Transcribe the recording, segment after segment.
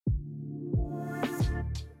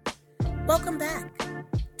Welcome back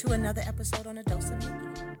to another episode on A Dose of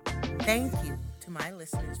Nicki. Thank you to my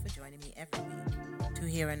listeners for joining me every week to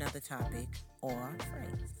hear another topic or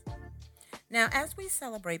phrase. Now, as we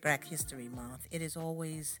celebrate Black History Month, it is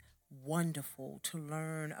always wonderful to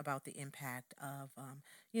learn about the impact of,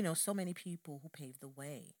 so many people who paved the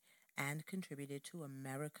way and contributed to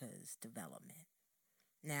America's development.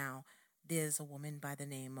 Now, there's a woman by the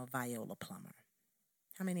name of Viola Plummer.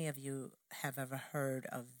 How many of you have ever heard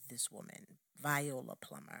of this woman, Viola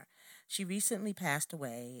Plummer? She recently passed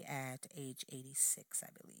away at age 86, I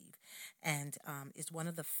believe, and is one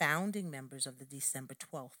of the founding members of the December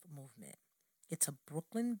 12th movement. It's a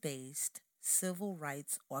Brooklyn-based civil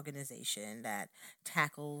rights organization that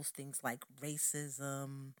tackles things like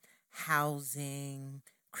racism, housing,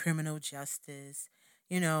 criminal justice,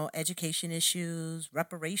 education issues,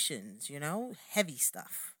 reparations, heavy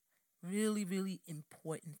stuff. Really, really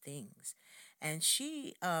important things. And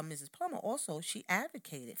she, Mrs. Plummer, also, she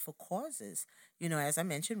advocated for causes, as I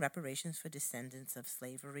mentioned, reparations for descendants of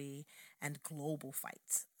slavery and global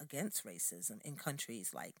fights against racism in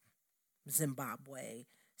countries like Zimbabwe,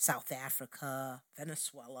 South Africa,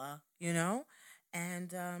 Venezuela,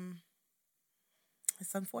 and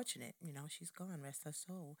it's unfortunate, she's gone, rest her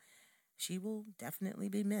soul. She will definitely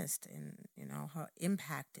be missed, and, her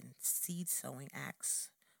impact and seed sowing acts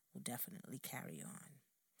will definitely carry on.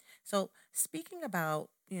 So speaking about,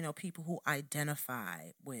 people who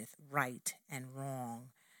identify with right and wrong,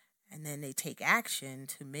 and then they take action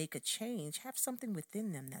to make a change, have something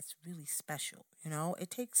within them that's really special.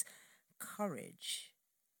 It takes courage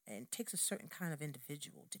and takes a certain kind of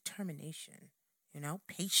individual, determination,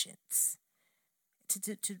 patience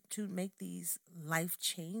to make these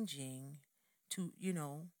life-changing,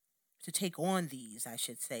 to take on these, I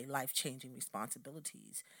should say, life-changing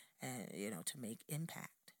responsibilities and, to make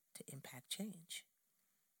impact, to impact change.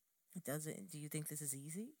 Do you think this is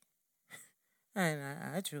easy? And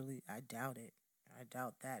I doubt it. I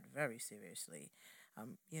doubt that very seriously.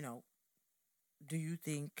 Do you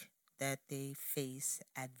think that they face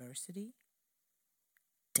adversity?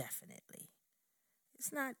 Definitely.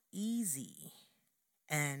 It's not easy.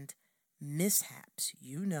 And mishaps,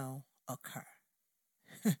 occur.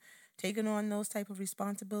 Taking on those type of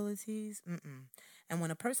responsibilities, And when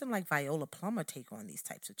a person like Viola Plummer take on these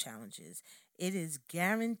types of challenges, it is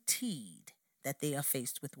guaranteed that they are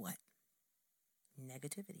faced with what?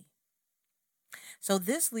 Negativity. So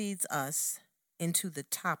this leads us into the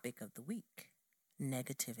topic of the week,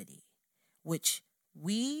 negativity, which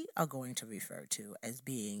we are going to refer to as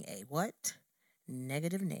being a what?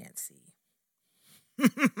 Negative Nancy.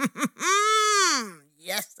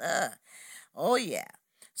 Yes, sir. Oh, yeah.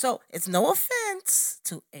 So it's no offense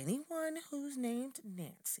to anyone who's named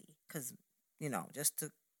Nancy, because, just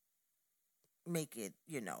to make it,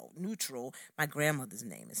 neutral, my grandmother's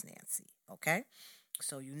name is Nancy, okay?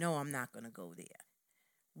 So I'm not going to go there.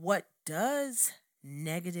 What does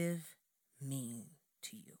negative mean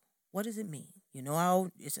to you? What does it mean?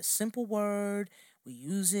 It's a simple word. We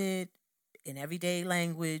use it in everyday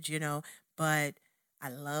language, but I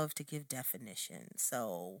love to give definitions.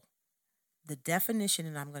 So the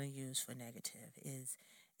definition that I'm going to use for negative is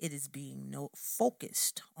it is being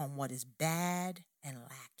focused on what is bad and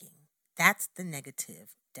lacking. That's the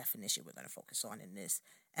negative definition we're going to focus on in this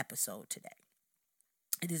episode today.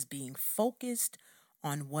 It is being focused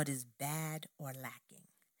on what is bad or lacking.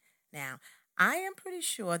 Now, I am pretty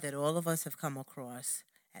sure that all of us have come across,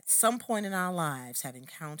 at some point in our lives, have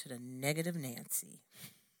encountered a negative Nancy.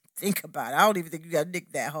 Think about it. I don't even think you got to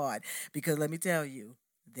dig that hard, because let me tell you,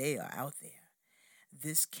 they are out there.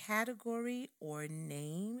 This category or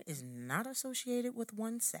name is not associated with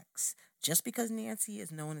one sex. Just because Nancy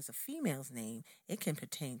is known as a female's name, it can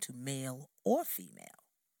pertain to male or female.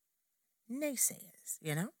 Naysayers,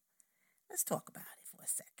 Let's talk about it for a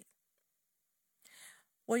second.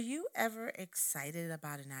 Were you ever excited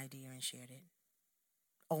about an idea and shared it,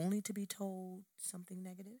 only to be told something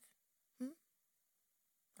negative?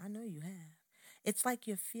 I know you have. It's like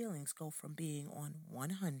your feelings go from being on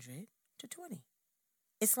 100 to 20.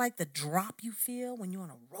 It's like the drop you feel when you're on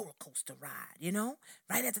a roller coaster ride,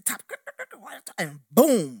 right at the top, and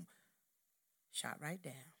boom, shot right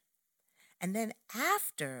down. And then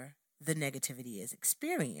after the negativity is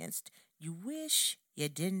experienced, you wish you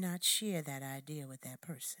did not share that idea with that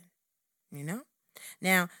person,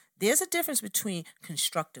 Now, there's a difference between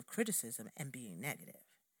constructive criticism and being negative.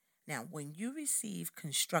 Now, when you receive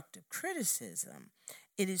constructive criticism,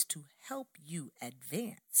 it is to help you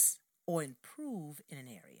advance or improve in an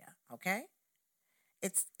area, okay?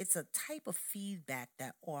 It's a type of feedback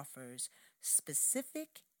that offers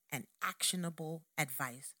specific and actionable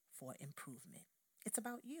advice for improvement. It's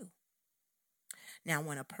about you. Now,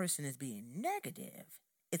 when a person is being negative,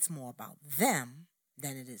 it's more about them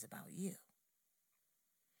than it is about you.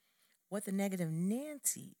 What the negative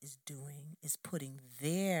Nancy is doing is putting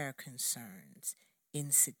their concerns,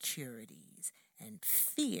 insecurities, and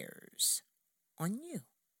fears on you.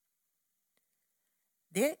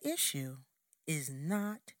 Their issue is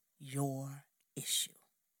not your issue.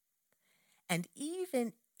 And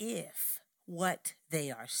even if what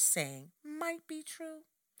they are saying might be true,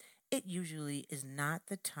 it usually is not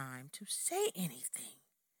the time to say anything.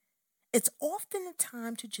 It's often the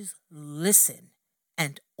time to just listen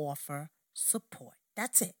and offer support.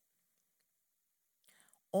 That's it.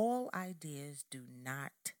 All ideas do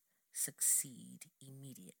not succeed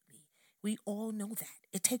immediately. We all know that.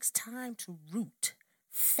 It takes time to root,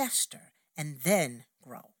 fester, and then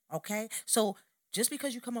grow, okay? So just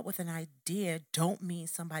because you come up with an idea don't mean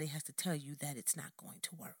somebody has to tell you that it's not going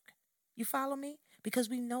to work. You follow me? Because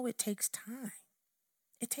we know it takes time.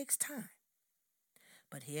 It takes time.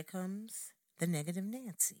 But here comes the negative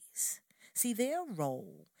Nancys. See, their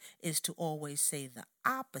role is to always say the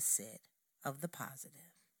opposite of the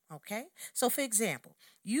positive, okay? So, for example,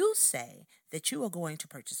 you say that you are going to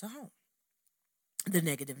purchase a home. The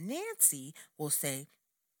negative Nancy will say,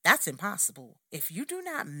 that's impossible. If you do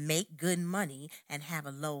not make good money and have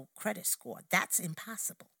a low credit score, that's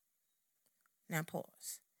impossible. Now,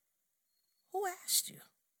 pause. Who asked you?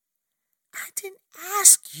 I didn't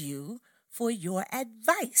ask you for your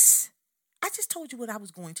advice. I just told you what I was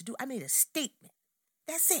going to do. I made a statement.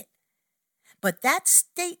 That's it. But that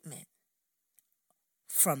statement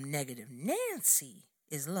from negative Nancy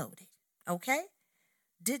is loaded. Okay?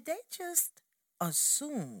 Did they just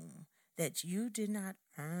assume that you did not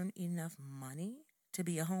earn enough money to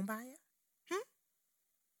be a home buyer?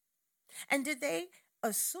 And did they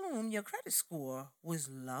assume your credit score was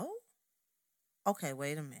low? Okay,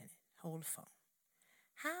 wait a minute. Hold the phone.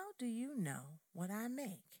 How do you know what I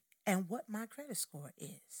make and what my credit score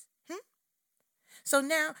is? So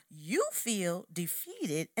now you feel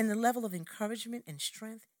defeated, and the level of encouragement and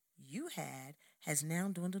strength you had has now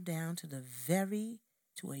dwindled down to a very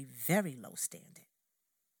low standard.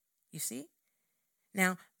 You see?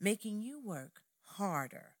 Now, making you work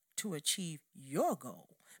harder to achieve your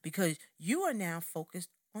goal because you are now focused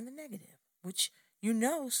on the negative, which you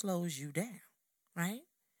know slows you down, right?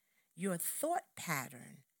 Your thought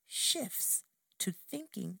pattern shifts to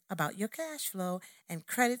thinking about your cash flow and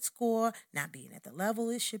credit score not being at the level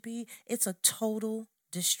it should be. It's a total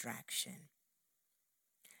distraction.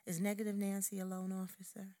 Is Negative Nancy a loan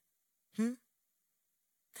officer?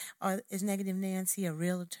 Or is Negative Nancy a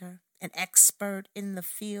realtor, an expert in the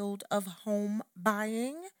field of home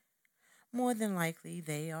buying? More than likely,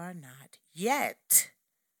 they are not. Yet,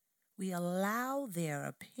 we allow their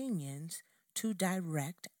opinions to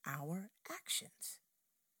direct our actions.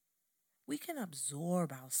 We can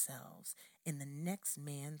absorb ourselves in the next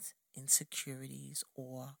man's insecurities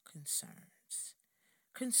or concerns.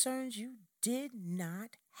 Concerns you did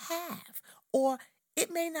not have, or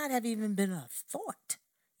it may not have even been a thought,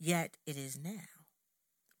 yet it is now.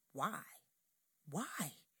 Why?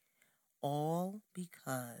 Why? All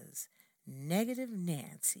because Negative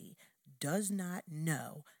Nancy does not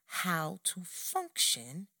know how to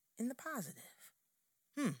function in the positive.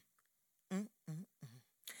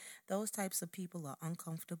 Those types of people are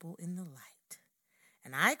uncomfortable in the light.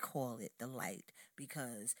 And I call it the light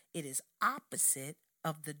because it is opposite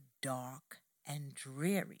of the dark and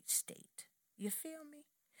dreary state. You feel me?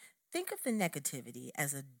 Think of the negativity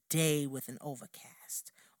as a day with an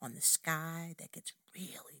overcast on the sky that gets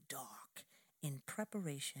really dark in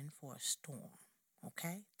preparation for a storm.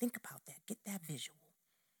 Okay? Think about that. Get that visual.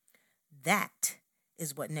 That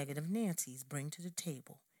is what Negative Nancys bring to the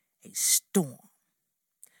table. A storm.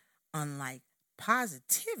 Unlike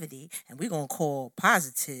positivity, and we're going to call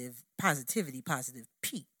positivity Positive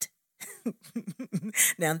Pete.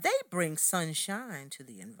 Now, they bring sunshine to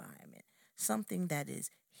the environment, something that is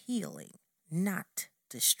healing, not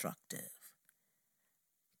destructive.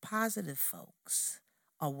 Positive folks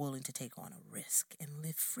are willing to take on a risk and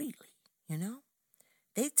live freely, you know?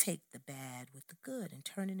 They take the bad with the good and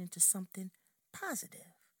turn it into something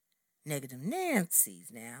positive. Negative Nancys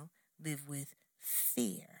now live with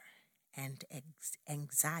fear and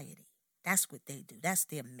anxiety. That's what they do. That's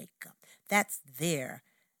their makeup. That's their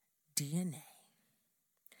DNA.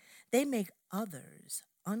 They make others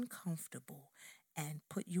uncomfortable and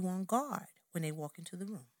put you on guard when they walk into the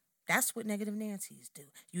room. That's what Negative Nancys do.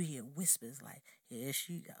 You hear whispers like, here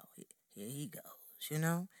she go, here he goes, you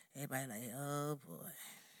know? Everybody like, oh boy.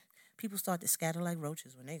 People start to scatter like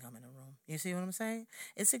roaches when they come in the room. You see what I'm saying?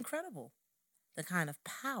 It's incredible the kind of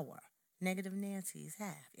power negative Nancy's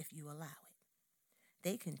have if you allow it.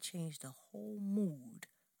 They can change the whole mood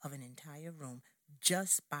of an entire room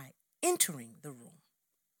just by entering the room.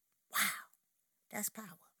 Wow, that's power.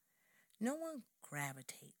 No one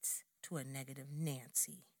gravitates to a negative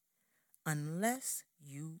Nancy unless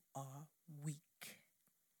you are weak.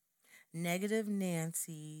 Negative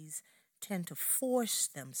Nancys tend to force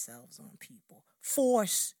themselves on people,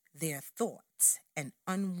 force their thoughts and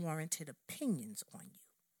unwarranted opinions on you.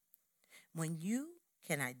 When you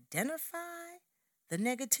can identify the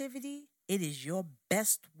negativity, it is your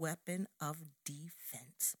best weapon of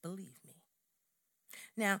defense, believe me.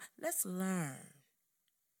 Now, let's learn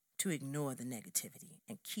to ignore the negativity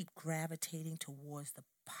and keep gravitating towards the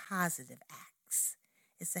positive acts.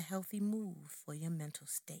 It's a healthy move for your mental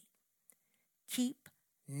state. Keep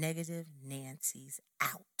negative Nancys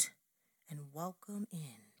out and welcome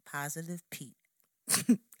in positive Pete,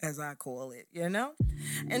 as I call it, you know?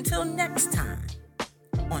 Until next time,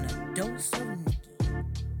 on A Dose of Nicki,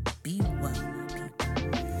 be well.